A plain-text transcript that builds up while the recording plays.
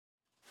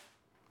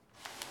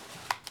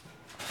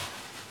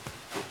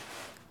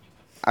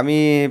আমি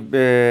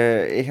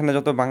এখানে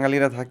যত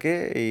বাঙালিরা থাকে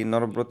এই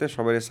নরব্রতে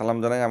সবাই সালাম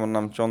জানাই। আমার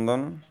নাম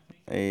চন্দন।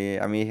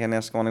 আমি এখানে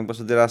আজকে অনেক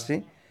বছর ধরে আছি।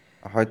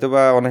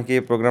 হয়তোবা অনেকে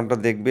প্রোগ্রামটা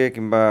দেখবে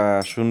কিংবা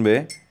শুনবে।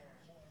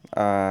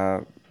 আর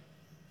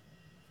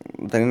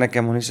জানি না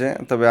কেমন হয়েছে,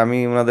 তবে আমি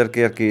ওনাদেরকে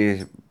আর কি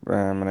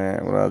মানে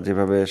ওরা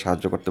যেভাবে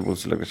সাহায্য করতে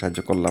বলছিল আর কি সাহায্য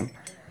করলাম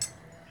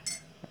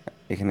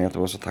এখানে এত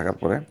বছর থাকার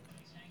পরে।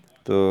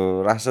 তো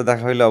রাস্তায়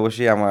দেখা হইলে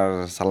অবশ্যই আমার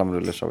সালাম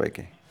রইল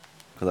সবাইকে।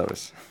 খুদা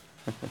হাফেজ।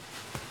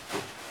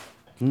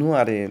 Nu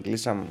är det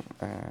liksom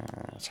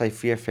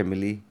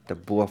family, der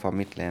bor fra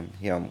mitt land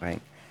her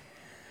omkring.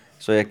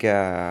 Så jeg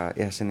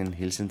kan sende en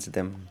hilsen til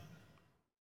dem.